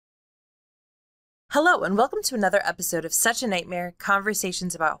Hello, and welcome to another episode of Such a Nightmare,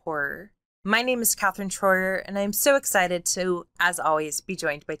 Conversations About Horror. My name is Katherine Troyer, and I am so excited to, as always, be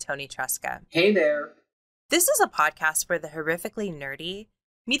joined by Toni Tresca. Hey there. This is a podcast where the horrifically nerdy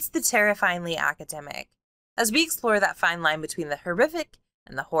meets the terrifyingly academic, as we explore that fine line between the horrific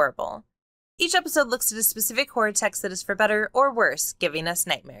and the horrible. Each episode looks at a specific horror text that is for better or worse, giving us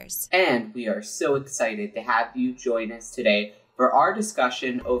nightmares. And we are so excited to have you join us today for our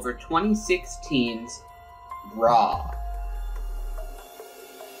discussion over 2016's Raw.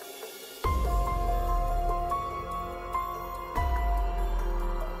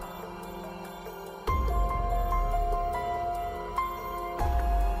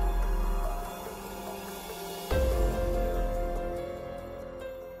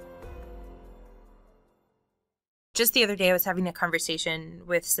 Just the other day, I was having a conversation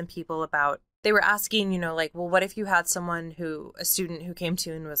with some people about, they were asking, well, what if you had a student who came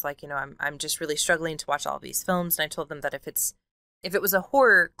to and was like, I'm just really struggling to watch all of these films. And I told them that if it was a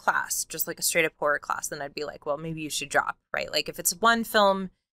horror class, just like a straight up horror class, then I'd be like, well, maybe you should drop, right? Like if it's one film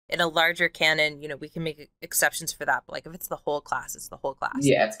in a larger canon, we can make exceptions for that. But like if it's the whole class, it's the whole class.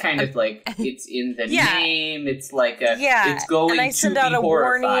 Yeah, it's kind of like it's in the name. It's like it's going and I send out be a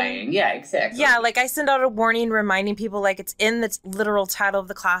horrifying. Warning. Yeah, exactly. Yeah, like I send out a warning reminding people like it's in the literal title of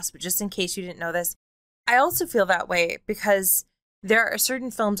the class, but just in case you didn't know this. I also feel that way because there are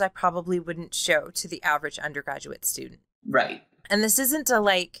certain films I probably wouldn't show to the average undergraduate student. Right. And this isn't a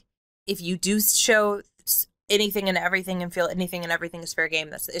like, if you do show anything and everything and feel anything and everything is fair game.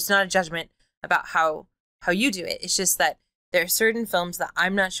 It's not a judgment about how you do it. It's just that there are certain films that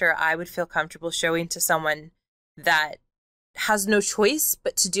I'm not sure I would feel comfortable showing to someone that has no choice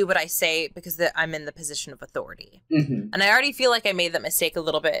but to do what I say because I'm in the position of authority. Mm-hmm. And I already feel like I made that mistake a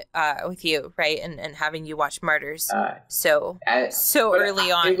little bit with you, right? And having you watch Martyrs so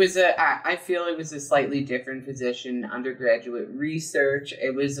early on. I feel it was a slightly different position, undergraduate research.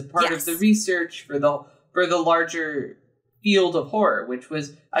 It was a part of the research for the larger field of horror, which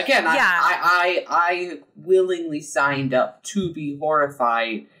was, again, I willingly signed up to be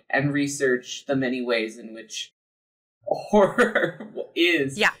horrified and research the many ways in which horror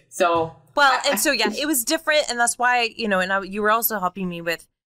is. Yeah. So... it was different, and that's why, and you were also helping me with,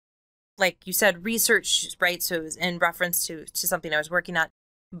 like you said, research, right? So it was in reference to something I was working on.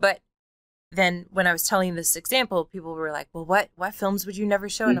 But then when I was telling this example, people were like, well, what films would you never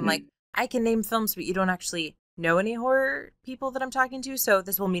show? And I'm like, I can name films, but you don't actually know any horror people that I'm talking to, so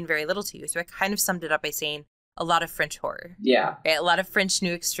this will mean very little to you. So I kind of summed it up by saying a lot of French horror. Yeah. Right? A lot of French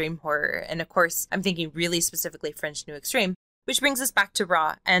New Extreme horror. And of course, I'm thinking really specifically French New Extreme, which brings us back to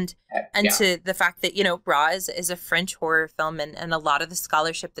Raw and to the fact that, Raw is a French horror film, and a lot of the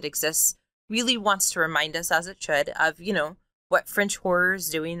scholarship that exists really wants to remind us, as it should, of, what French horror is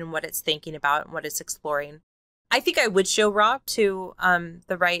doing and what it's thinking about and what it's exploring. I think I would show Raw to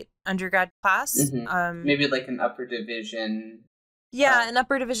the right undergrad class. Mm-hmm. Maybe like an upper division. Yeah, an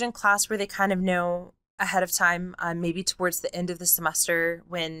upper division class where they kind of know ahead of time, maybe towards the end of the semester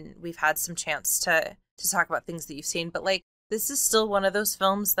when we've had some chance to talk about things that you've seen. But like, this is still one of those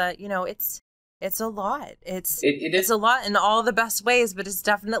films that, it's a lot. It's a lot in all the best ways, but it's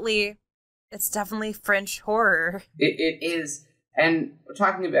definitely French horror. It is. And we're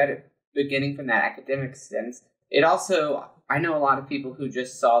talking about it beginning from that academic sense. It also, I know a lot of people who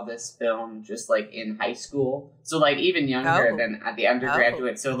just saw this film just like in high school. So like even younger than at the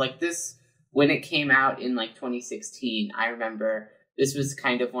undergraduate. So like this, when it came out in like 2016, I remember this was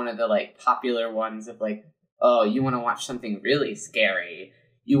kind of one of the like popular ones of like, oh, you want to watch something really scary?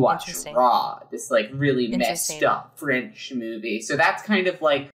 You watch Raw, this like really messed up French movie. So that's kind of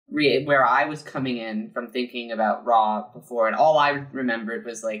like where I was coming in from thinking about Raw before. And all I remembered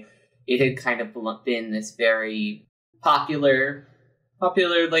was like, it had kind of been this very popular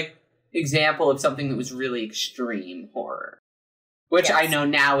like example of something that was really extreme horror, which I know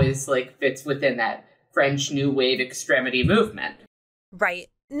now is like fits within that French New Wave extremity movement. Right.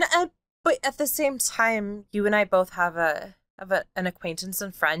 But at the same time, you and I both have an acquaintance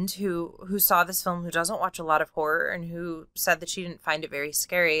and friend who saw this film, who doesn't watch a lot of horror, and who said that she didn't find it very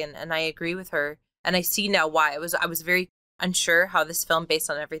scary. And I agree with her. And I see now why. I was very unsure how this film, based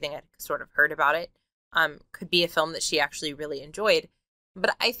on everything I sort of heard about it, could be a film that she actually really enjoyed.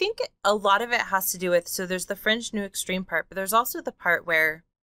 But I think a lot of it has to do with, so there's the French New Extreme part, but there's also the part where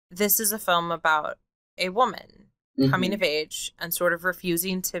this is a film about a woman coming of age and sort of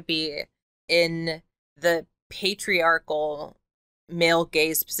refusing to be in the patriarchal male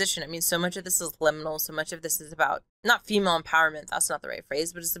gaze position. I mean, so much of this is liminal. So much of this is about not female empowerment. That's not the right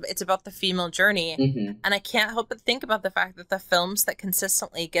phrase, but it's about the female journey. Mm-hmm. And I can't help but think about the fact that the films that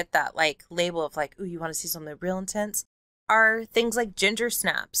consistently get that like label of like, ooh, you want to see something real intense, are things like Ginger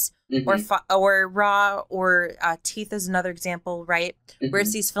Snaps, Mm-hmm. or Raw, or Teeth is another example, right? Mm-hmm. Where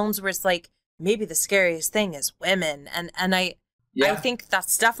it's these films where it's like, maybe the scariest thing is women. And I think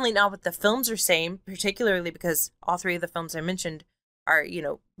that's definitely not what the films are saying, particularly because all three of the films I mentioned are, you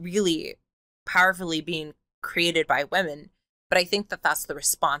know, really powerfully being created by women. But I think that that's the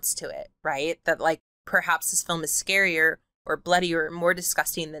response to it, right? That like perhaps this film is scarier or bloodier or more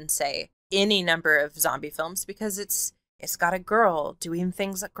disgusting than, say, any number of zombie films because it's got a girl doing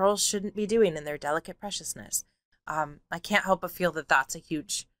things that girls shouldn't be doing in their delicate preciousness. I can't help but feel that that's a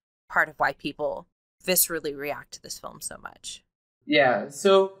huge part of why people viscerally react to this film so much. Yeah,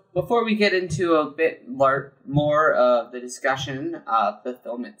 so before we get into a bit more of the discussion of the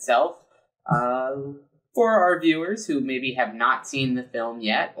film itself, for our viewers who maybe have not seen the film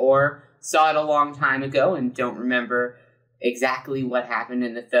yet or saw it a long time ago and don't remember exactly what happened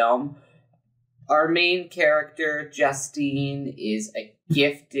in the film, our main character, Justine, is a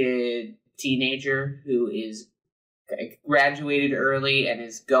gifted teenager who is graduated early and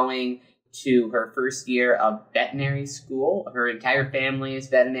is going to her first year of veterinary school. Her entire family is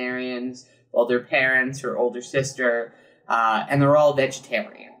veterinarians, well, their parents, her older sister, and they're all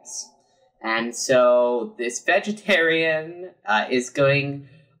vegetarians. And so this vegetarian is going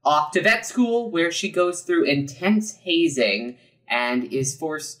off to vet school where she goes through intense hazing and is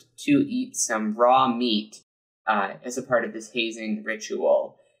forced to eat some raw meat as a part of this hazing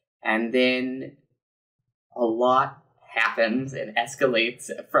ritual. And then a lot happens and escalates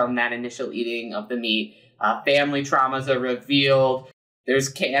from that initial eating of the meat. Family traumas are revealed. There's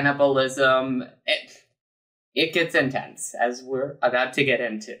cannibalism. It gets intense, as we're about to get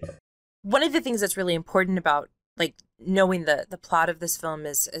into. One of the things that's really important about like knowing the plot of this film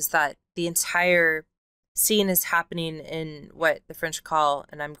is that the entire scene is happening in what the French call,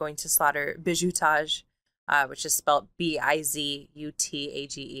 and I'm going to slaughter, bizutage, which is spelled Bizutage,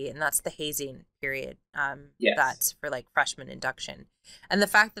 and that's the hazing period. Yes. That's for like freshman induction. And the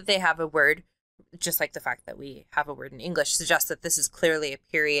fact that they have a word, just like the fact that we have a word in English, suggests that this is clearly a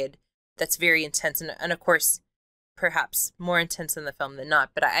period that's very intense, and of course, perhaps more intense in the film than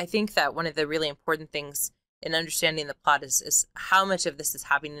not. But I think that one of the really important things in understanding the plot is how much of this is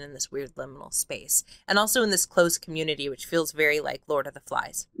happening in this weird liminal space, and also in this closed community, which feels very like Lord of the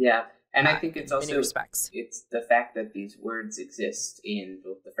Flies. Yeah, and I think it's also many respects. It's the fact that these words exist in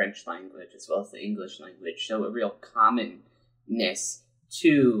both the French language as well as the English language, show a real commonness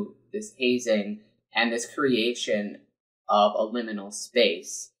to this hazing and this creation of a liminal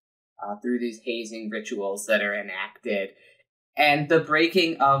space through these hazing rituals that are enacted. And the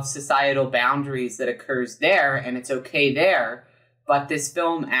breaking of societal boundaries that occurs there, and it's okay there, but this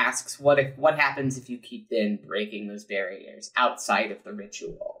film asks, what happens if you keep then breaking those barriers outside of the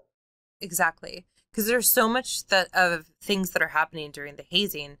ritual? Exactly. Because there's so much of things that are happening during the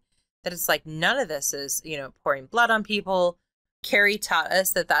hazing that it's like none of this is, you know, pouring blood on people. Carrie taught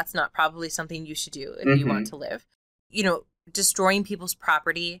us that that's not probably something you should do if you want to live. You know, destroying people's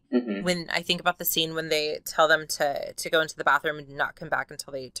property. When I think about the scene when they tell them to go into the bathroom and not come back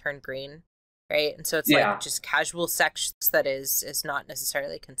until they turn green, right? And so it's like just casual sex that is not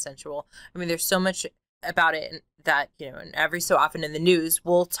necessarily consensual. I mean, there's so much about it that, you know, and every so often in the news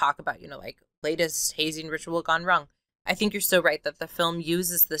we'll talk about, you know, like latest hazing ritual gone wrong. I think you're so right that the film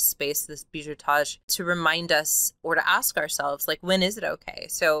uses this space, this bizutage, to remind us or to ask ourselves, like, when is it okay?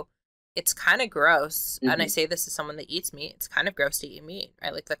 So it's kind of gross, and I say this as someone that eats meat, it's kind of gross to eat meat,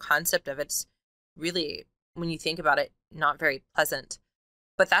 right? Like, the concept of it's really, when you think about it, not very pleasant.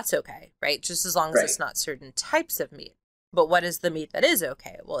 But that's okay, right? Just as long as it's not certain types of meat. But what is the meat that is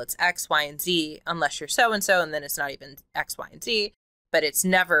okay? Well, it's X, Y, and Z, unless you're so-and-so, and then it's not even X, Y, and Z. But it's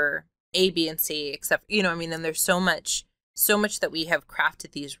never A, B, and C, except, you know, I mean, then there's so much that we have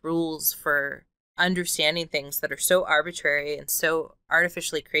crafted these rules for understanding things that are so arbitrary and so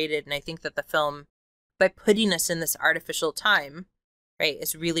artificially created. And I think that the film, by putting us in this artificial time, right,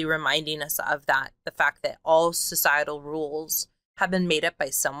 is really reminding us of that, the fact that all societal rules have been made up by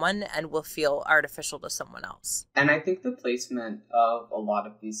someone and will feel artificial to someone else. And I think the placement of a lot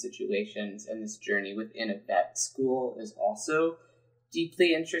of these situations and this journey within a vet school is also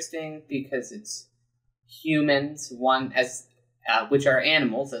deeply interesting, because it's humans, which are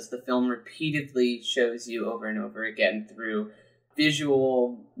animals, as the film repeatedly shows you over and over again through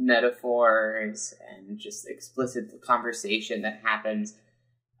visual metaphors and just explicit conversation that happens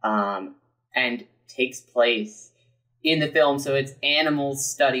and takes place in the film. So it's animals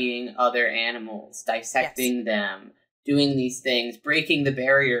studying other animals, dissecting them, doing these things, breaking the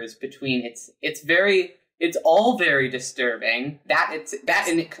barriers between. It's all very disturbing. That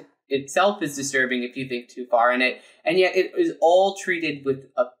in itself is disturbing if you think too far in it, and yet it is all treated with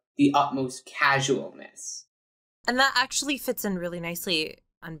the utmost casualness. And that actually fits in really nicely,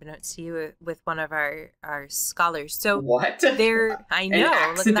 unbeknownst to you, with one of our scholars. So what? I know. An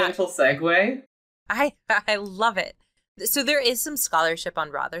accidental segue? I love it. So there is some scholarship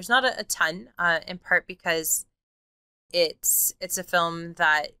on Raw. There's not a ton, in part because it's a film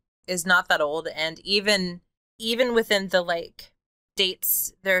that is not that old, and even within the like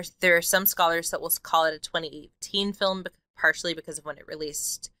dates, there are some scholars that will call it a 2018 film, partially because of when it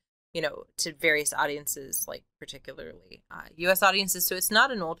released, you know, to various audiences, like particularly U.S. audiences. So it's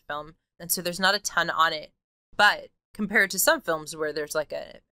not an old film, and so there's not a ton on it. But compared to some films where there's like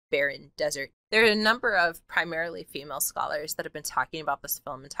a barren desert, there are a number of primarily female scholars that have been talking about this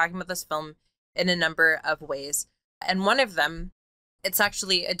film in a number of ways. And one of them, it's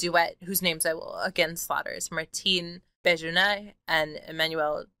actually a duet whose names I will again slaughter. It's Martine Beugnet and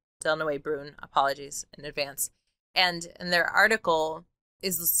Emmanuelle Delanoë-Brun. Apologies in advance. And their article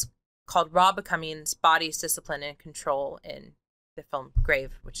is called Raw Becomings, Bodies, Discipline, and Control in the film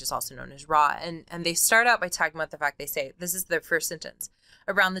Grave, which is also known as Raw. And they start out by talking about the fact, they say, this is their first sentence,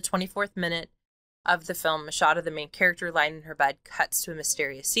 around the 24th minute of the film, a shot of the main character lying in her bed cuts to a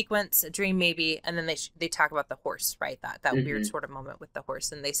mysterious sequence, a dream maybe, and then they talk about the horse, right? That weird sort of moment with the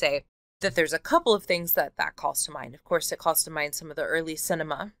horse, and they say that there's a couple of things that calls to mind. Of course, it calls to mind some of the early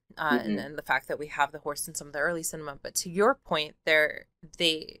cinema, and the fact that we have the horse in some of the early cinema. But to your point,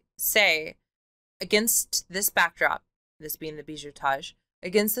 they say, against this backdrop, this being the bizutage,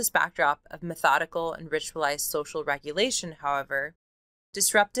 against this backdrop of methodical and ritualized social regulation, however,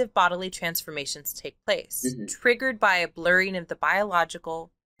 disruptive bodily transformations take place, triggered by a blurring of the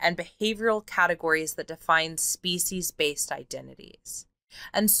biological and behavioral categories that define species-based identities.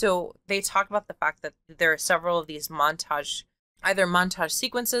 And so they talk about the fact that there are several of these either montage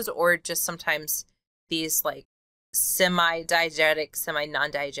sequences or just sometimes these like semi-diegetic,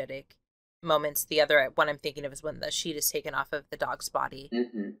 semi-non-diegetic moments. The other one I'm thinking of is when the sheet is taken off of the dog's body.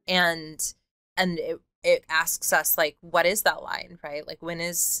 And it asks us, like, what is that line, right? Like, when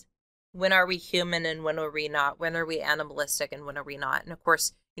are we human and when are we not? When are we animalistic and when are we not? And of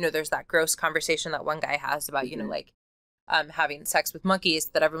course, you know, there's that gross conversation that one guy has about, you know, like, having sex with monkeys,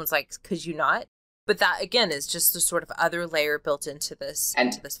 that everyone's like, could you not? But that, again, is just a sort of other layer built into this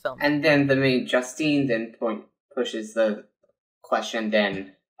film. And then the main Justine then pushes the question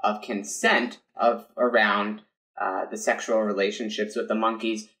then of consent around the sexual relationships with the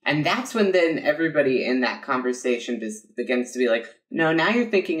monkeys. And that's when then everybody in that conversation begins to be like, no, now you're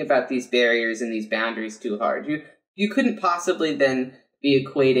thinking about these barriers and these boundaries too hard. You couldn't possibly then be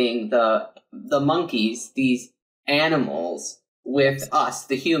equating the monkeys, these animals, with us,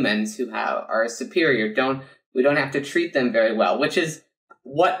 the humans who are superior. We don't have to treat them very well, which is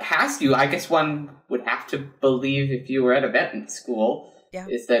what I guess one would have to believe if you were at a vet school. Yeah.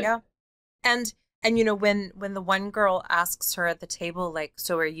 Is that yeah. And you know, when the one girl asks her at the table, like,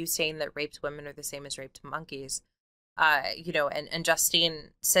 so are you saying that raped women are the same as raped monkeys? You know, and Justine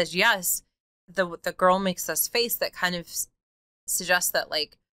says yes. The girl makes this face that kind of suggests that,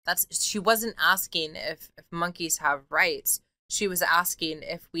 like, she wasn't asking if monkeys have rights. She was asking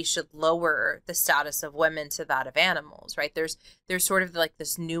if we should lower the status of women to that of animals, right? There's sort of like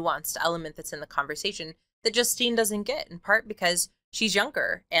this nuanced element that's in the conversation that Justine doesn't get, in part because she's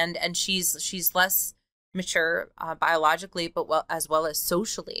younger and she's less mature biologically, but as well as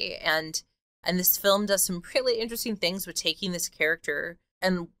socially. And this film does some really interesting things with taking this character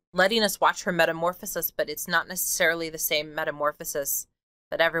and letting us watch her metamorphosis, but it's not necessarily the same metamorphosis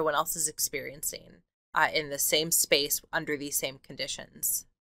that everyone else is experiencing in the same space under these same conditions.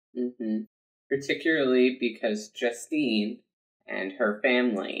 Particularly because Justine and her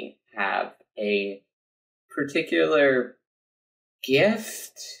family have a particular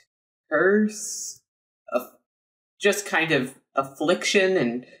gift, curse, of just kind of affliction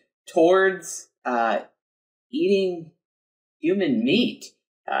and towards eating human meat,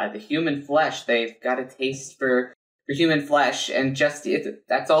 the human flesh. They've got a taste for human flesh, and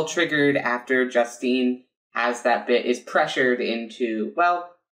that's all triggered after Justine is pressured into, well,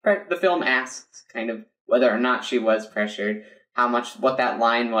 the film asks kind of whether or not she was pressured, what that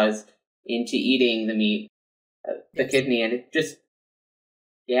line was into eating the meat, the kidney, and it just,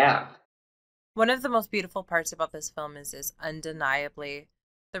 yeah. One of the most beautiful parts about this film is undeniably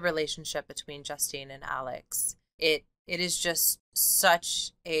the relationship between Justine and Alex. It is just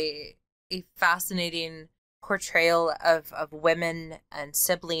such a fascinating portrayal of women and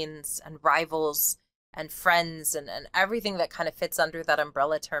siblings and rivals and friends and everything that kind of fits under that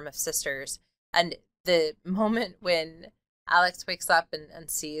umbrella term of sisters. And the moment when Alex wakes up and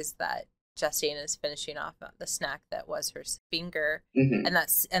sees that Justine is finishing off the snack that was her finger, and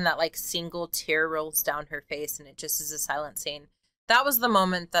that like single tear rolls down her face, and it just is a silent scene. That was the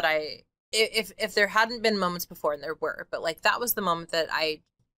moment that if there hadn't been moments before, and there were, but like that was the moment that I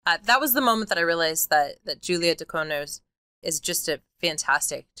realized that Julia Ducournau is just a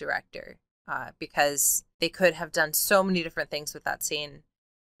fantastic director, because they could have done so many different things with that scene,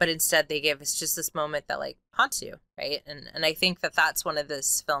 but instead they gave us just this moment that like haunts you, right? And I think that that's one of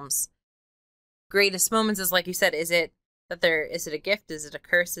this film's greatest moments, is like you said, is it a gift, is it a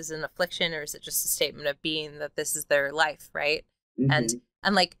curse, is it an affliction, or is it just a statement of being that this is their life, right? And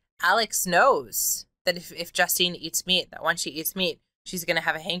like Alex knows that if Justine eats meat, that once she eats meat, she's going to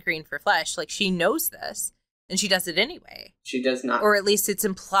have a hankering for flesh. Like, she knows this, and she does it anyway. She does not. Or at least it's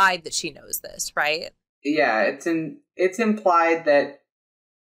implied that she knows this, right? Yeah, it's implied that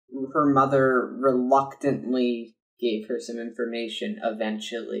her mother reluctantly gave her some information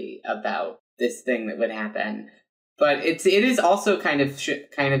eventually about this thing that would happen. But it is also kind of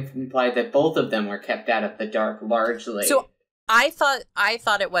implied that both of them were kept out of the dark largely. So I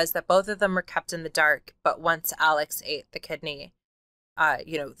thought it was that both of them were kept in the dark, but once Alex ate the kidney,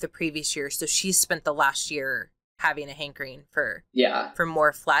 the previous year, so she spent the last year having a hankering for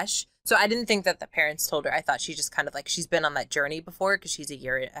more flesh. So I didn't think that the parents told her. I thought she just kind of like, she's been on that journey before because she's a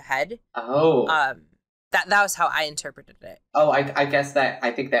year ahead. Oh. That was how I interpreted it. Oh, I guess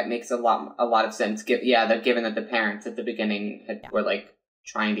I think that makes a lot of sense. Given that the parents at the beginning were like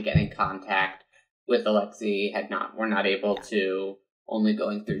trying to get in contact with Alexei, were not able to, only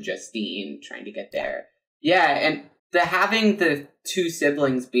going through Justine trying to get there. Yeah, and having the two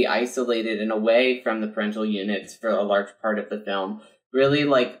siblings be isolated and away from the parental units for a large part of the film, really,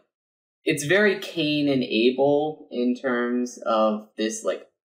 like, it's very Cain and Abel in terms of this, like,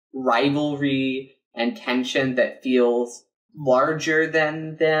 rivalry and tension that feels larger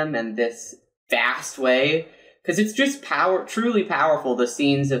than them in this vast way. Because it's just truly powerful, the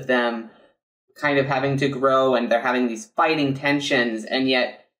scenes of them kind of having to grow, and they're having these fighting tensions, and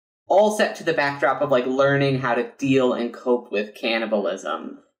yet all set to the backdrop of like learning how to deal and cope with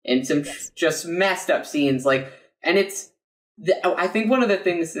cannibalism in some just messed up scenes. Like, and I think one of the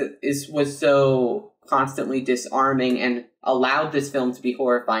things that was so constantly disarming and allowed this film to be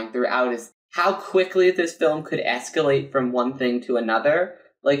horrifying throughout is how quickly this film could escalate from one thing to another.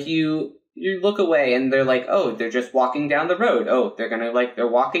 Like, you look away and they're like, oh, they're just walking down the road. Oh, they're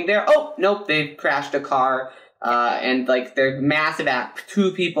walking there. Oh, nope, they've crashed a car. And like, they're massive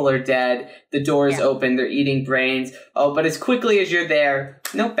two people are dead. The door's open. They're eating brains. Oh, but as quickly as you're there,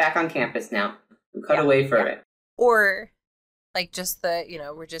 nope, back on campus now. We cut away from it. Or like just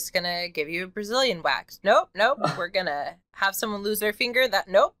we're just gonna give you a Brazilian wax. Nope. We're gonna have someone lose their finger.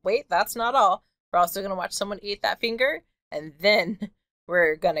 Nope, wait, that's not all. We're also gonna watch someone eat that finger, and then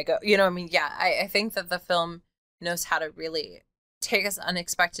we're gonna go. I think that the film knows how to really take us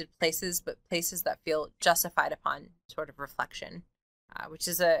unexpected places, but places that feel justified upon sort of reflection, which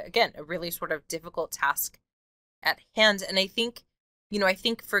is a really sort of difficult task at hand. And I think,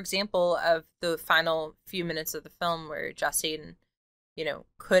 for example, of the final few minutes of the film where Justine,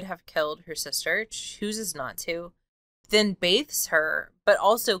 could have killed her sister, chooses not to, then bathes her, but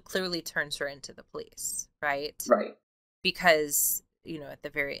also clearly turns her into the police, right? Right. Because, at the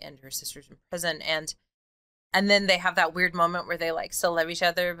very end, her sister's in prison, and then they have that weird moment where they like still love each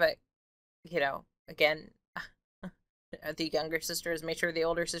other, but, again, the younger sister has made sure the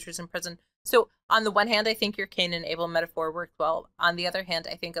older sister's in prison. So on the one hand, I think your Cain and Abel metaphor worked well. On the other hand,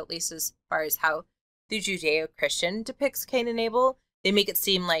 I think at least as far as how the Judeo-Christian depicts Cain and Abel, they make it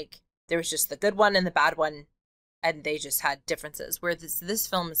seem like there was just the good one and the bad one, and they just had differences. Where this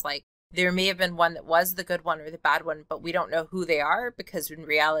film is like, there may have been one that was the good one or the bad one, but we don't know who they are, because in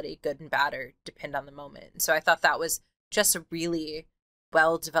reality, good and bad depend on the moment. And so I thought that was just a really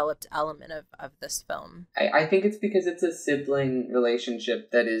well-developed element of this film. I think it's because it's a sibling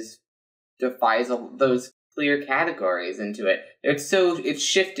relationship that defies those clear categories into it. It's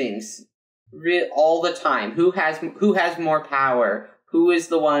shifting all the time. Who has more power? Who is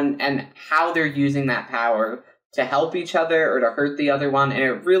the one, and how they're using that power to help each other or to hurt the other one. And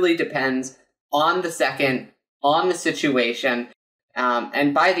it really depends on the second, on the situation.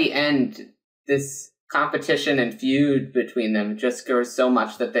 And by the end, this competition and feud between them just grows so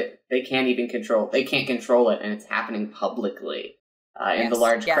much that they can't control it, and it's happening publicly in the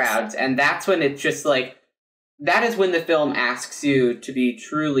large crowds. And that's when it's just like, that is when the film asks you to be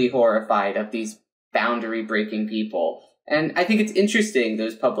truly horrified of these boundary breaking people. And I think it's interesting,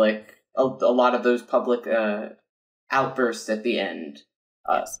 those public, a lot of those public outbursts at the end,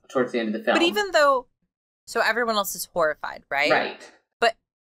 towards the end of the film. But even though, so everyone else is horrified, right? Right.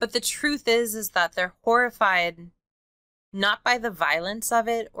 But the truth is that they're horrified not by the violence of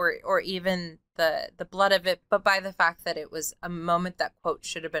it or even the blood of it, but by the fact that it was a moment that, quote,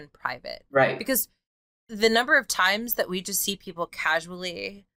 should have been private. Right. Because the number of times that we just see people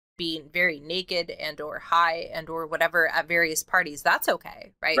casually being very naked and or high and or whatever at various parties, that's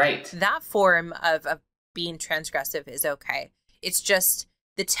okay, right? Right. That form of being transgressive is okay. It's just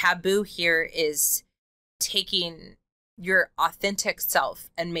the taboo here is taking your authentic self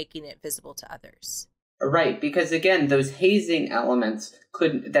and making it visible to others. Right, because again, those hazing elements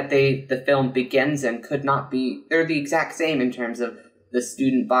the film begins in could not be, they're the exact same in terms of the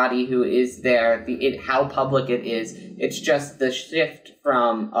student body who is there, how public it is. It's just the shift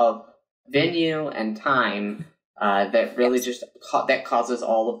of venue and time that really that causes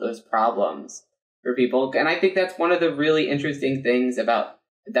all of those problems for people. And I think that's one of the really interesting things about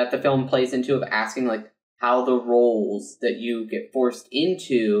that the film plays into, of asking like how the roles that you get forced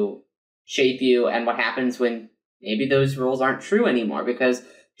into shape you, and what happens when maybe those roles aren't true anymore, because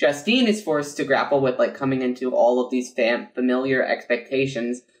Justine is forced to grapple with like coming into all of these familiar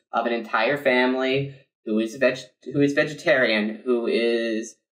expectations of an entire family who is vegetarian, who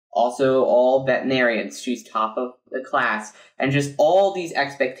is also all veterinarians. She's top of the class, and just all these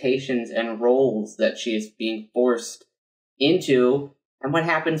expectations and roles that she is being forced into. And what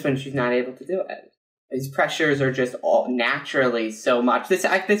happens when she's not able to do it? These pressures are just all naturally so much.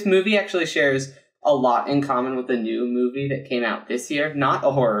 This movie actually shares a lot in common with a new movie that came out this year. Not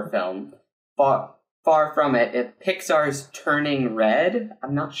a horror film. Far from it. Pixar's Turning Red.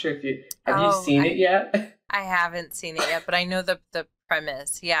 I'm not sure if you... Have you seen it yet? I haven't seen it yet, but I know the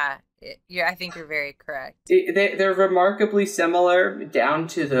premise. Yeah. I think you're very correct. They're remarkably similar, down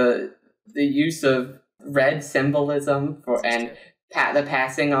to the use of red symbolism and the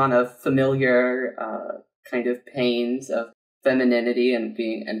passing on of familiar kind of pains of femininity and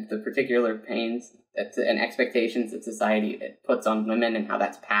the particular pains and expectations that society puts on women, and how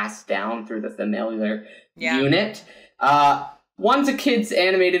that's passed down through the familiar unit. One's a kid's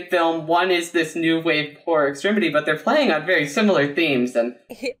animated film, one is this new wave horror extremity, but they're playing on very similar themes. And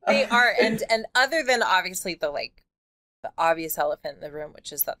they are, and other than obviously the obvious elephant in the room,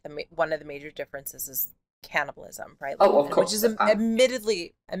 which is that one of the major differences is cannibalism, right? Like, of course. Which is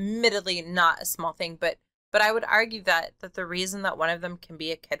admittedly not a small thing, but I would argue that the reason that one of them can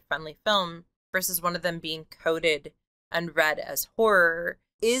be a kid-friendly film versus one of them being coded and read as horror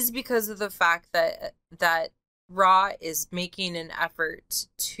is because of the fact that Raw is making an effort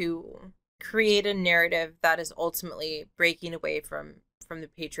to create a narrative that is ultimately breaking away from the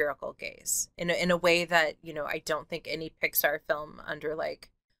patriarchal gaze in a way that, I don't think any Pixar film under like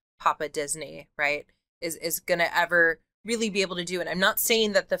Papa Disney, right, is gonna ever really be able to do. And I'm not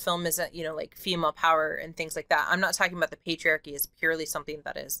saying that the film isn't, like female power and things like that. I'm not talking about the patriarchy as purely something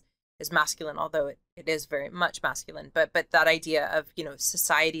that is masculine, although it is very much masculine, but that idea of,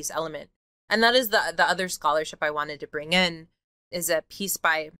 society's element. And that is the other scholarship I wanted to bring in, is a piece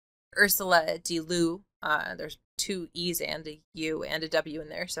by Ursula de Leeuw. There's 2 E's and a U and a W in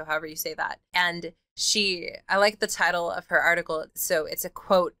there, so however you say that. And I like the title of her article. So it's a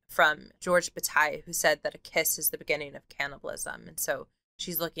quote from George Bataille, who said that a kiss is the beginning of cannibalism. And so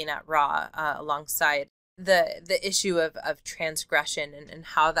she's looking at Raw alongside the issue of transgression and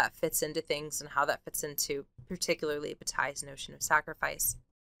how that fits into things, and how that fits into particularly Bataille's notion of sacrifice.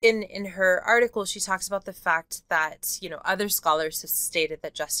 In her article, she talks about the fact that, other scholars have stated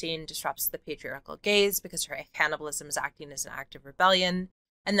that Justine disrupts the patriarchal gaze because her cannibalism is acting as an act of rebellion,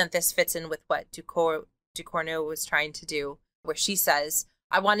 and that this fits in with what Ducornau was trying to do, where she says,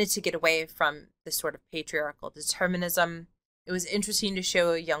 I wanted to get away from this sort of patriarchal determinism. It was interesting to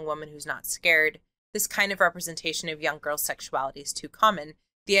show a young woman who's not scared. This kind of representation of young girls' sexuality is too common.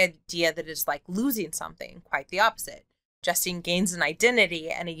 The idea that it's like losing something, quite the opposite. Justine gains an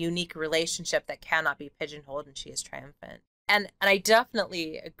identity and a unique relationship that cannot be pigeonholed, and she is triumphant. And I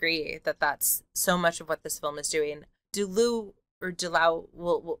definitely agree that that's so much of what this film is doing. De Leeuw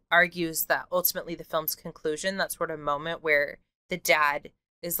will argues that ultimately the film's conclusion, that sort of moment where the dad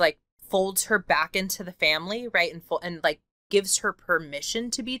is like folds her back into the family, right, and like gives her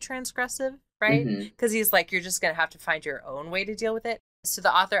permission to be transgressive, right? Because he's like, you're just gonna have to find your own way to deal with it. So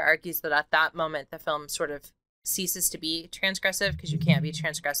the author argues that at that moment the film sort of ceases to be transgressive, because you can't be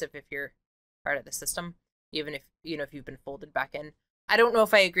transgressive if you're part of the system, even if if you've been folded back in. I don't know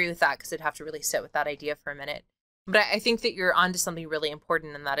if I agree with that, because I'd have to really sit with that idea for a minute. But I think that you're onto something really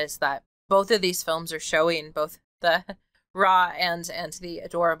important, and that is that both of these films are showing, both the Raw and the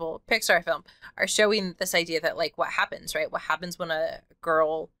adorable Pixar film are showing this idea that like what happens, right? What happens when a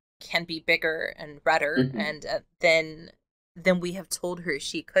girl can be bigger and redder and than we have told her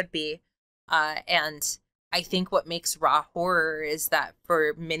she could be. And I think what makes Raw horror is that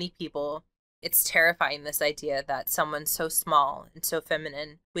for many people, it's terrifying, this idea that someone so small and so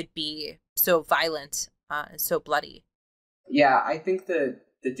feminine would be so violent and so bloody. Yeah, I think the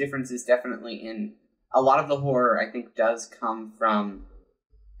difference is definitely in a lot of the horror, I think, does come from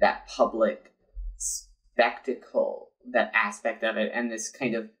that public spectacle, that aspect of it, and this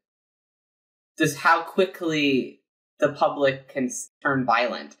kind of just how quickly the public can turn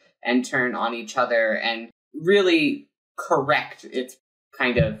violent and turn on each other and really correct its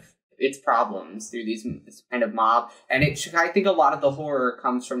problems through this kind of mob. And I think a lot of the horror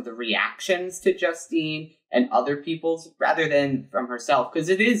comes from the reactions to Justine and other people's rather than from herself, because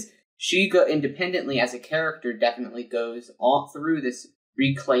she independently as a character definitely goes all through this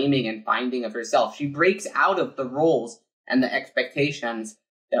reclaiming and finding of herself. She breaks out of the roles and the expectations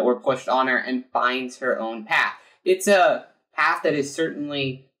that were pushed on her and finds her own path. It's a path that is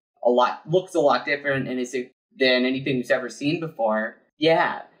certainly looks a lot different and than anything we've ever seen before.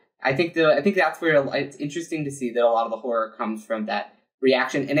 Yeah, I think that's where it's interesting to see that a lot of the horror comes from that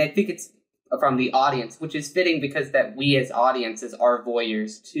reaction, and I think it's from the audience, which is fitting because that we as audiences are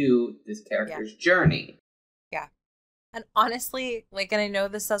voyeurs to this character's journey. Yeah. And honestly, and I know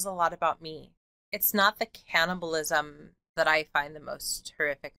this says a lot about me, it's not the cannibalism that I find the most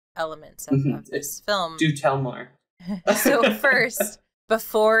horrific elements of this film. Do tell more. So first,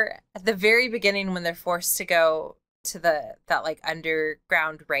 before, at the very beginning when they're forced to go to that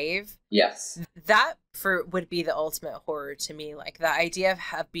underground rave. Yes. That would be the ultimate horror to me. Like the idea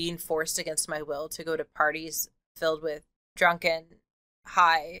of being forced against my will to go to parties filled with drunken,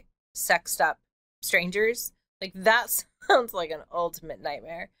 high, sexed up strangers. Like that sounds like an ultimate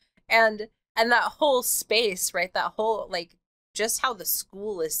nightmare. And that whole space, right? That whole just how the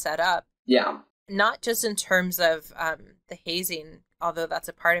school is set up. Yeah. Not just in terms of the hazing, although that's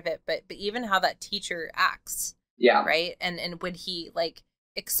a part of it, but even how that teacher acts. Yeah. Right. And when he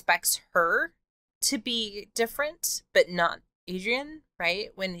expects her to be different, but not Adrian. Right.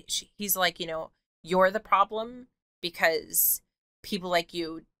 When he's like, you're the problem because people like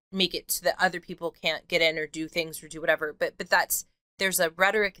you make it so that other people can't get in or do things or do whatever. But there's a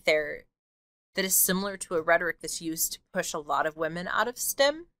rhetoric there that is similar to a rhetoric that's used to push a lot of women out of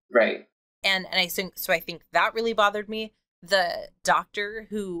STEM. Right. And I think that really bothered me. The doctor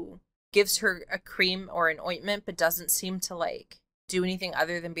who gives her a cream or an ointment, but doesn't seem to do anything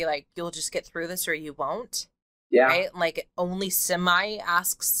other than be like, you'll just get through this or you won't. Yeah. Right? Only semi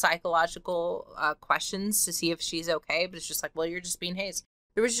asks psychological questions to see if she's okay, but it's just well, you're just being hazed.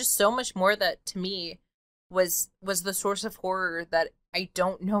 There was just so much more that to me was the source of horror that I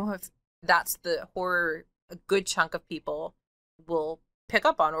don't know if that's the horror a good chunk of people will pick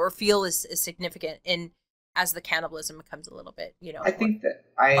up on or feel is significant in as the cannibalism becomes a little bit, I think that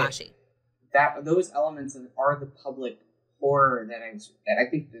flashy. That those elements are the public horror that I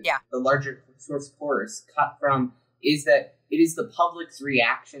think the larger source of horror is cut from is that it is the public's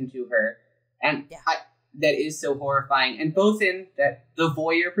reaction to her, and that is so horrifying. And both in that the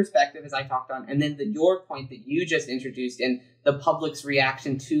voyeur perspective, as I talked on, and then your point that you just introduced in the public's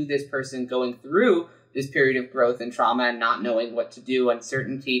reaction to this person going through this period of growth and trauma and not knowing what to do,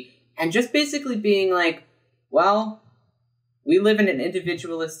 uncertainty, and just basically being like, well, we live in an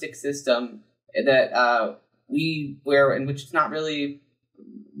individualistic system that in which it's not really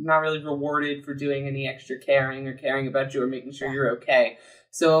rewarded for doing any extra caring or caring about you or making sure you're okay.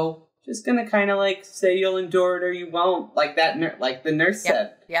 So just gonna kind of say you'll endure it or you won't, like the nurse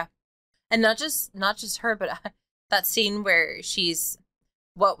said. Yeah, and not just her, but that scene where she's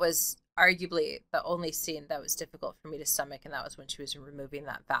what was arguably the only scene that was difficult for me to stomach, and that was when she was removing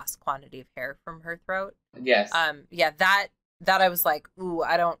that vast quantity of hair from her throat. Yes. That I was like, ooh,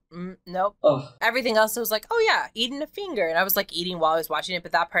 I don't, nope. Ugh. Everything else I was like, oh yeah, eating a finger. And I was eating while I was watching it,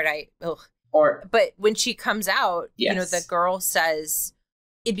 but that part but when she comes out, the girl says,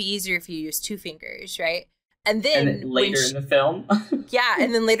 it'd be easier if you use 2 fingers, right? And then later in the film. Yeah,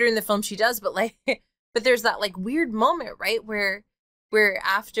 and then later in the film she does, but but there's that weird moment, right? Where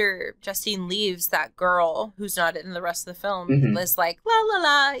after Justine leaves, that girl who's not in the rest of the film is la la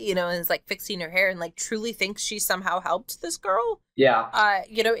la, and is fixing her hair and truly thinks she somehow helped this girl. Yeah.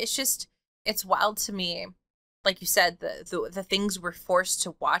 It's wild to me. Like you said, the things we're forced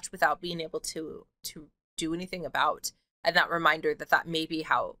to watch without being able to do anything about, and that reminder that may be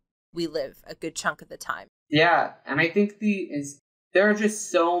how we live a good chunk of the time. Yeah, and I think there are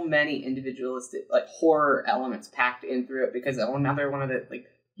just so many individualistic, like, horror elements packed in through it, because another one of the, like,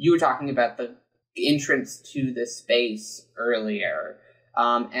 you were talking about the entrance to the space earlier,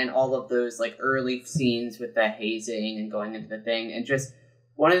 and all of those, like, early scenes with the hazing and going into the thing, and just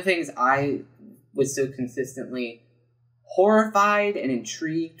one of the things I was so consistently horrified and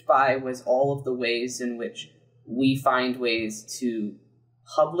intrigued by was all of the ways in which we find ways to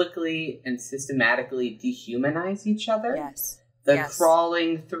publicly and systematically dehumanize each other. Yes. The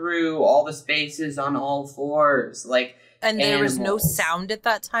crawling through all the spaces on all fours, like, and there animals. was no sound at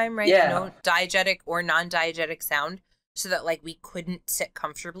that time, right? Yeah. No diegetic or non-diegetic sound, so that, like, we couldn't sit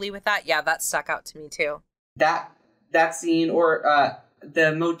comfortably with that. Yeah, that stuck out to me too. That scene, or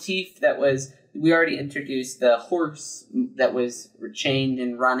the motif that was, we already introduced the horse that was chained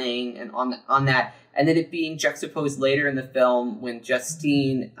and running, and on that, and then it being juxtaposed later in the film when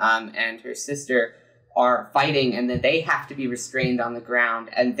Justine and her sister are fighting, and then they have to be restrained on the ground,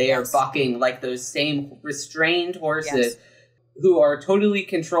 and they are bucking like those same restrained horses who are totally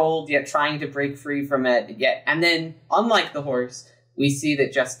controlled, yet trying to break free from it. Yet, and then, unlike the horse, we see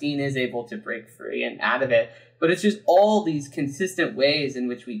that Justine is able to break free and out of it. But it's just all these consistent ways in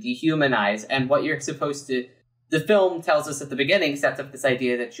which we dehumanize, and what you're supposed to... The film tells us at the beginning, sets up this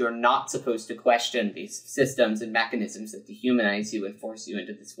idea that you're not supposed to question these systems and mechanisms that dehumanize you and force you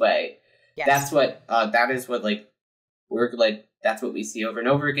into this way. Yes. That's what, that's what we see over and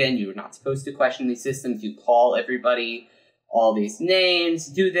over again. You're not supposed to question these systems. You call everybody all these names,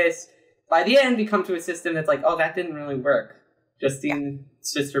 do this. By the end, we come to a system that's like, oh, that didn't really work. Justine's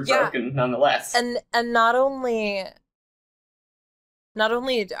sister broken nonetheless. And not only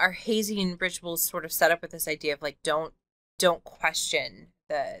are hazing rituals sort of set up with this idea of, like, don't question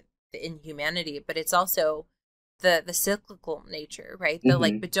the inhumanity, but it's also the cyclical nature, right? The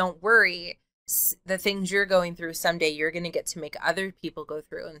like, but don't worry, the things you're going through, someday you're going to get to make other people go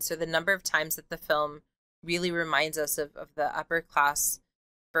through. And so the number of times that the film really reminds us of the upper class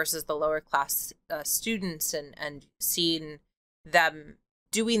versus the lower class students, and seeing them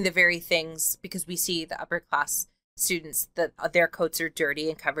doing the very things, because we see the upper class students that their coats are dirty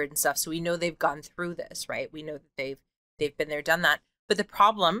and covered and stuff, so we know they've gone through this, right? We know that they've been there, done that. But the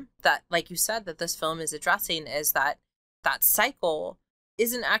problem that, like you said, that this film is addressing is that cycle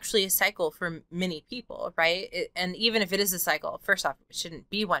isn't actually a cycle for many people, right? And even if it is a cycle, first off, it shouldn't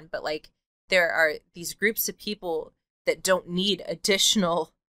be one, but, like, there are these groups of people that don't need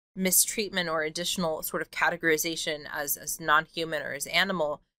additional mistreatment or additional sort of categorization as non-human or as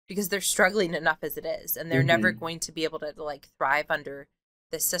animal, because they're struggling enough as it is, and they're never going to be able to, like, thrive under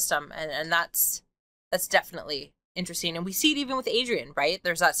this system. And that's definitely interesting. And we see it even with Adrian, right?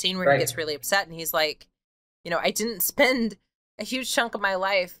 There's that scene where he gets really upset, and he's like, I didn't spend a huge chunk of my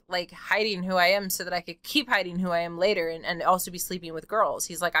life, like, hiding who I am so that I could keep hiding who I am later, and also be sleeping with girls.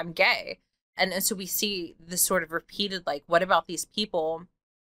 He's like, I'm gay. And so we see this sort of repeated, like, what about these people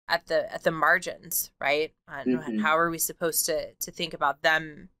at the margins, right? And how are we supposed to think about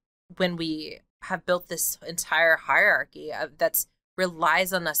them when we have built this entire hierarchy that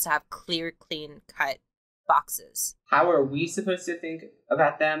relies on us to have clear, clean cut boxes? How are we supposed to think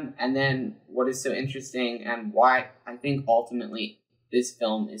about them? And then what is so interesting, and why I think ultimately this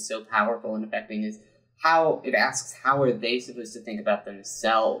film is so powerful and affecting, is how it asks, how are they supposed to think about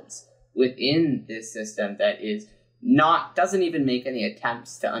themselves within this system that doesn't even make any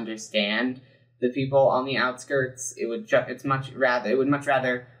attempts to understand the people on the outskirts. It would much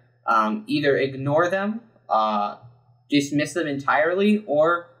rather either ignore them, dismiss them entirely,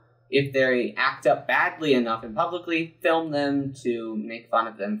 or if they act up badly enough and publicly, film them to make fun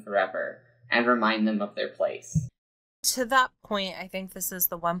of them forever and remind them of their place. To that point, I think this is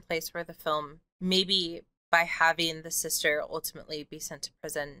the one place where the film, maybe by having the sister ultimately be sent to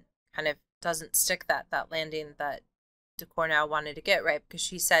prison, kind of doesn't stick that landing that Ducornau wanted to get, right? Because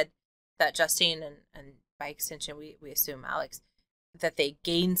she said that Justine and by extension we assume Alex, that they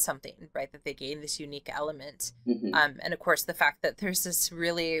gain something, right? That they gain this unique element. And of course the fact that there's this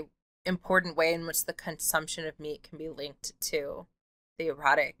really important way in which the consumption of meat can be linked to the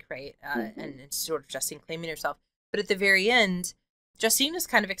erotic, right? And it's sort of Justine claiming herself. But at the very end, Justine is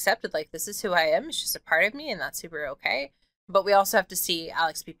kind of accepted, like, this is who I am, it's just a part of me, and that's super okay. But we also have to see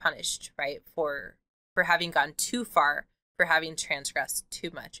Alex be punished, right? For having gone too far, for having transgressed too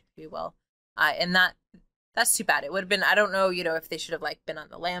much, if you will. And that's too bad. It would have been, I don't know, if they should have, like, been on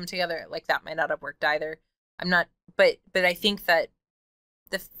the lam together, like, that might not have worked either. I'm not, but I think that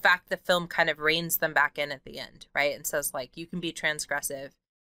the fact the film kind of reins them back in at the end, right? And says, like, you can be transgressive,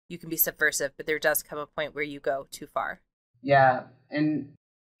 you can be subversive, but there does come a point where you go too far. Yeah, and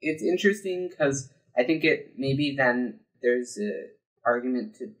it's interesting because I think it maybe then there's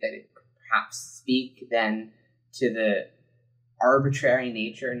argument that it could perhaps speak then to the arbitrary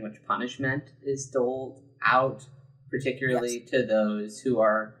nature in which punishment is doled out, particularly to those who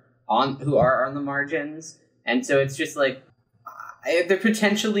are on the margins. And so it's just like there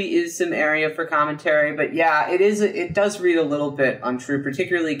potentially is some area for commentary, but yeah, it does read a little bit untrue,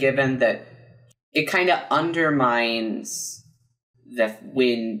 particularly given that it kind of undermines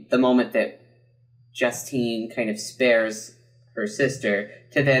the moment that Justine kind of spares her sister,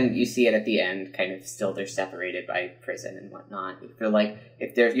 to then you see it at the end, kind of still they're separated by prison and whatnot.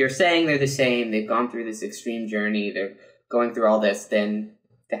 If you're saying they're the same, they've gone through this extreme journey, they're going through all this, then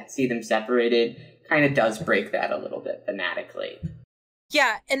to see them separated kind of does break that a little bit thematically.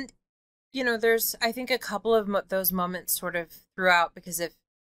 Yeah, and there's I think a couple of those moments sort of throughout, because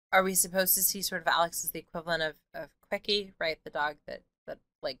are we supposed to see sort of Alex as the equivalent of Quickie, right? The dog that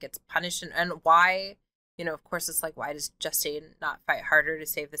like gets punished, and why? Of course, it's like, why does Justine not fight harder to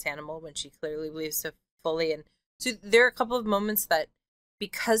save this animal when she clearly believes so fully? And so there are a couple of moments that,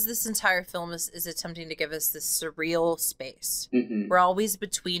 because this entire film is attempting to give us this surreal space, we're always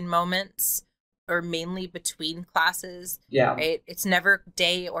between moments, or mainly between classes. Yeah. Right? It's never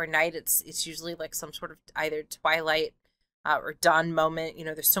day or night. It's usually like some sort of either twilight or dawn moment.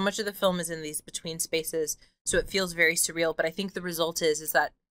 There's so much of the film is in these between spaces, so it feels very surreal. But I think the result is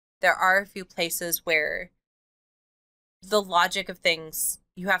that there are a few places where the logic of things,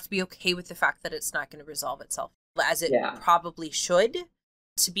 you have to be okay with the fact that it's not going to resolve itself as it probably should,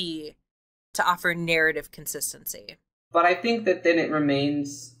 to offer narrative consistency. But I think that then it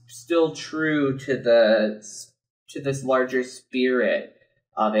remains still true to this larger spirit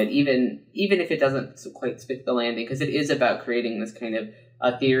of it, even if it doesn't quite stick the landing, because it is about creating this kind of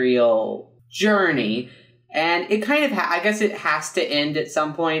ethereal journey. And it kind of, I guess it has to end at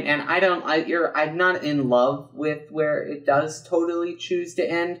some point, and I'm not in love with where it does totally choose to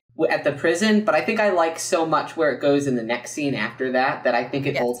end at the prison, but I think I like so much where it goes in the next scene after that I think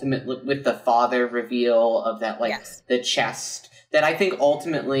it ultimately, with the father reveal of that, the chest, that I think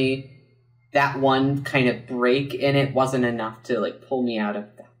ultimately that one kind of break in it wasn't enough to pull me out of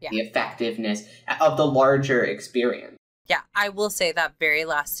the effectiveness of the larger experience. Yeah, I will say that very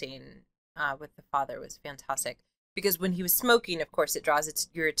last scene with the father was fantastic, because when he was smoking, of course, it draws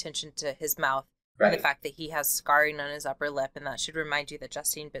your attention to his mouth, and the fact that he has scarring on his upper lip, and that should remind you that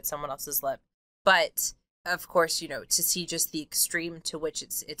Justine bit someone else's lip. But of course, to see just the extreme to which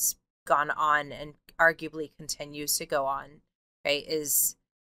it's gone on and arguably continues to go on, right, is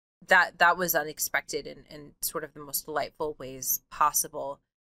that was unexpected in sort of the most delightful ways possible.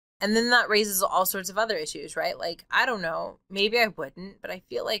 And then that raises all sorts of other issues, right? I don't know, maybe I wouldn't, but I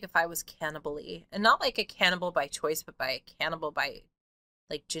feel like if I was cannibal-y, and not like a cannibal by choice, but by a cannibal by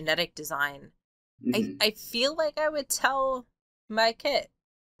genetic design, I feel like I would tell my kid,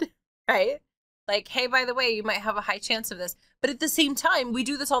 right? Hey, by the way, you might have a high chance of this. But at the same time, we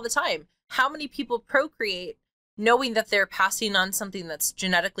do this all the time. How many people procreate knowing that they're passing on something that's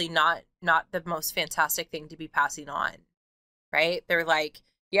genetically not the most fantastic thing to be passing on, right? They're like,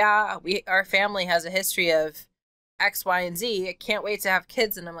 yeah, our family has a history of X, Y, and Z. I can't wait to have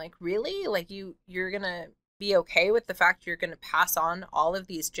kids. And I'm like, really? You're going to be okay with the fact you're going to pass on all of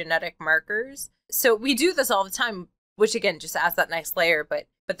these genetic markers? So we do this all the time, which again, just adds that nice layer. But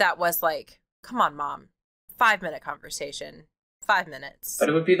that was come on, Mom, 5-minute conversation, 5 minutes. But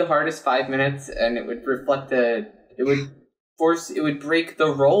it would be the hardest 5 minutes, and it would reflect it would break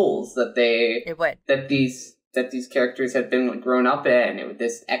the roles that these characters have been grown up in, with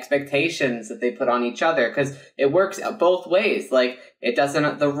this expectations that they put on each other, because it works both ways. It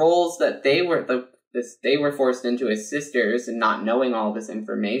doesn't, the roles that they were forced into as sisters and not knowing all this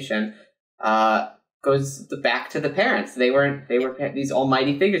information goes back to the parents. They were these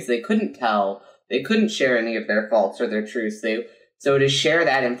almighty figures. They couldn't share any of their faults or their truths. So to share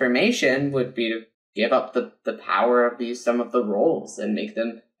that information would be to give up the power of some of the roles and make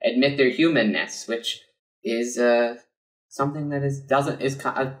them admit their humanness, which is something that is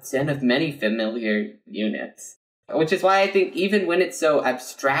a sin of many familiar units. Which is why I think even when it's so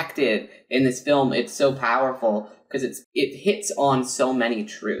abstracted in this film, it's so powerful, because it hits on so many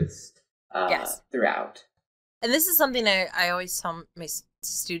truths throughout. And this is something I always tell my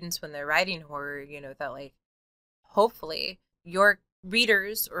students when they're writing horror, that hopefully your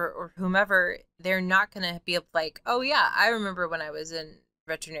readers or whomever, they're not going to be oh yeah, I remember when I was in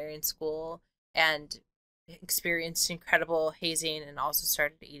veterinarian school and experienced incredible hazing and also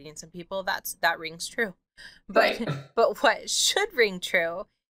started eating some people. That rings true. But but what should ring true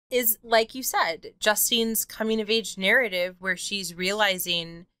is, like you said, Justine's coming of age narrative, where she's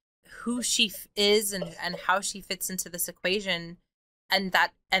realizing who she is and how she fits into this equation and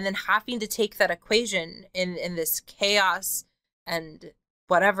then having to take that equation in this chaos and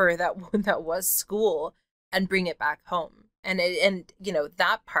whatever that was school and bring it back home. And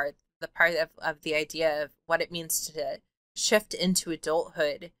that part, the part of the idea of what it means to shift into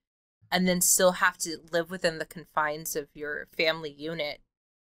adulthood and then still have to live within the confines of your family unit,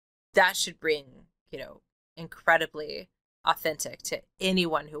 that should bring, incredibly authentic to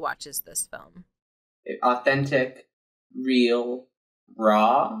anyone who watches this film. Authentic, real,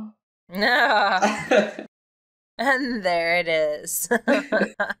 raw. And there it is.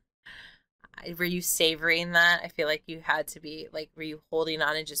 Were you savoring that? I feel like you had to be, were you holding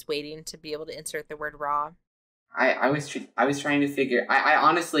on and just waiting to be able to insert the word raw? I was trying to figure. I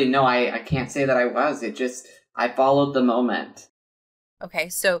honestly, no, I can't say that I was. It just, I followed the moment. Okay,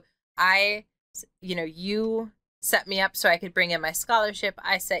 so you set me up so I could bring in my scholarship.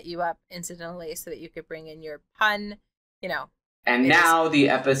 I set you up incidentally so that you could bring in your pun, And now the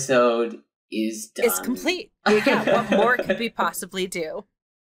episode is done. It's complete. Yeah, what more could we possibly do?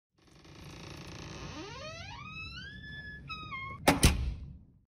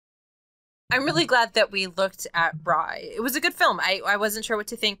 I'm really glad that we looked at Raw. It was a good film. I wasn't sure what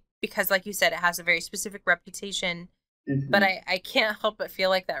to think because, like you said, it has a very specific reputation. Mm-hmm. But I can't help but feel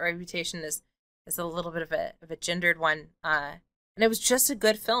like that reputation is a little bit of a gendered one. And it was just a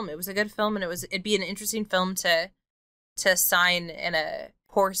good film. It was a good film, and it'd be an interesting film to assign in a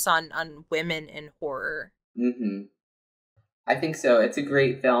course on women in horror. Mm-hmm. I think so. It's a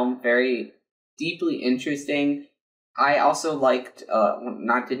great film, very deeply interesting. I also liked,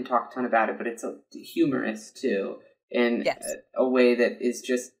 didn't talk a ton about it, but it's humorous too, in a way that is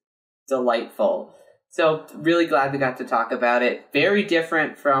just delightful. So really glad we got to talk about it. Very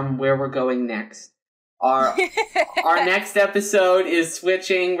different from where we're going next. Our next episode is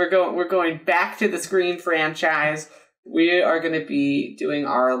switching. We're going back to the Scream franchise. We are going to be doing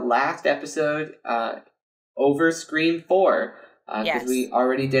our last episode over Scream 4. Because we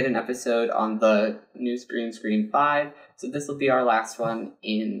already did an episode on the new Scream 5. So this will be our last one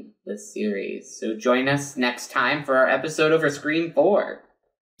in the series. So join us next time for our episode over Scream 4.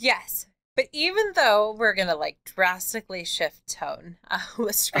 Yes. But even though we're going to drastically shift tone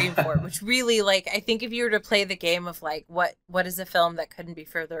with Scream 4, which really I think if you were to play the game of what is a film that couldn't be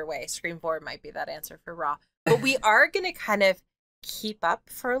further away, Scream 4 might be that answer for Raw. But we are going to kind of keep up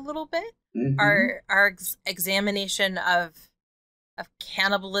for a little bit. Mm-hmm. Our examination of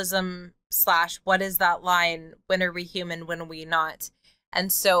cannibalism / what is that line? When are we human? When are we not?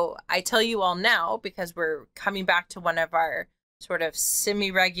 And so I tell you all now, because we're coming back to one of our sort of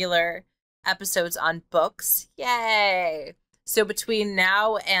semi-regular episodes on books. Yay! So between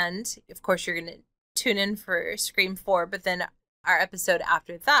now and, of course, you're going to tune in for Scream 4, but then our episode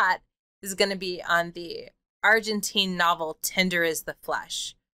after that is going to be on the Argentine novel Tender is the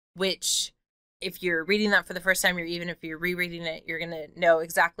Flesh, which, if you're reading that for the first time, or even if you're rereading it, you're going to know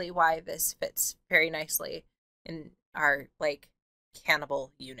exactly why this fits very nicely in our,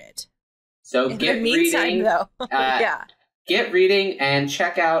 cannibal unit. So get reading. Though. Yeah. Get reading and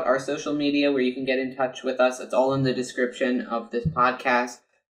check out our social media where you can get in touch with us. It's all in the description of this podcast.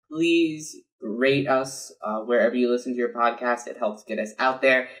 Please rate us wherever you listen to your podcast. It helps get us out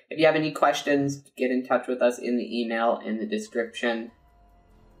there. If you have any questions, get in touch with us in the email in the description.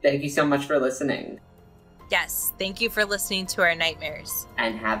 Thank you so much for listening. Yes, thank you for listening to our nightmares.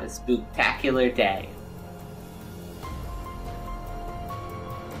 And have a spooktacular day.